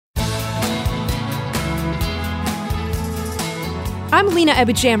I'm Lena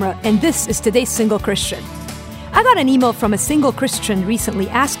Ebijamra, and this is Today's Single Christian. I got an email from a single Christian recently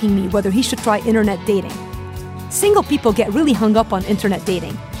asking me whether he should try internet dating. Single people get really hung up on internet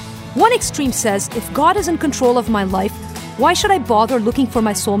dating. One extreme says, if God is in control of my life, why should I bother looking for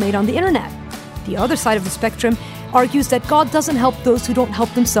my soulmate on the internet? The other side of the spectrum argues that God doesn't help those who don't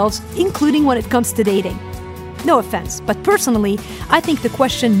help themselves, including when it comes to dating. No offense, but personally, I think the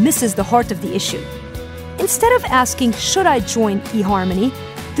question misses the heart of the issue. Instead of asking, should I join eHarmony,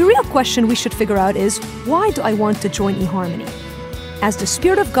 the real question we should figure out is, why do I want to join eHarmony? As the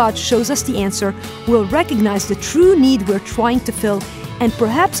Spirit of God shows us the answer, we'll recognize the true need we're trying to fill, and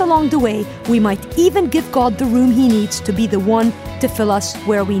perhaps along the way, we might even give God the room He needs to be the one to fill us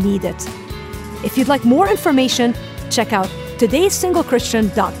where we need it. If you'd like more information, check out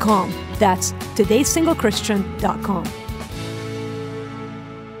todaysinglechristian.com. That's todaysinglechristian.com.